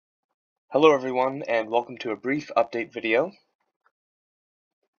Hello everyone, and welcome to a brief update video.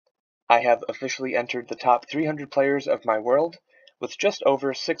 I have officially entered the top 300 players of my world with just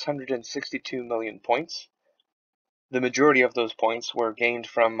over 662 million points. The majority of those points were gained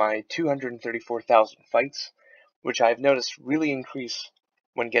from my 234,000 fights, which I've noticed really increase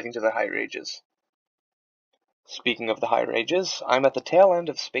when getting to the higher ages. Speaking of the higher ages, I'm at the tail end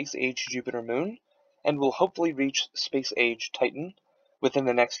of Space Age Jupiter Moon, and will hopefully reach Space Age Titan within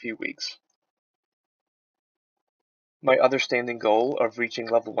the next few weeks. My other standing goal of reaching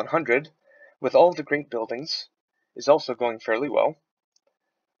level 100, with all of the great buildings, is also going fairly well,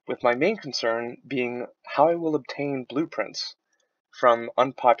 with my main concern being how I will obtain blueprints from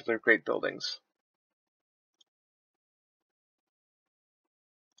unpopular great buildings.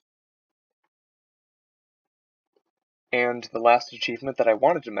 And the last achievement that I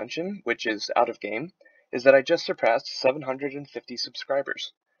wanted to mention, which is out of game, is that I just surpassed 750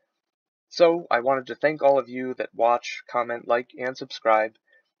 subscribers. So I wanted to thank all of you that watch, comment, like, and subscribe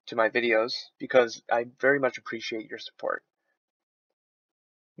to my videos, because I very much appreciate your support.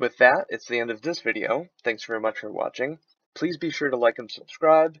 With that, it's the end of this video. Thanks very much for watching. Please be sure to like and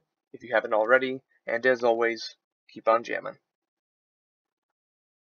subscribe if you haven't already, and as always, keep on jamming.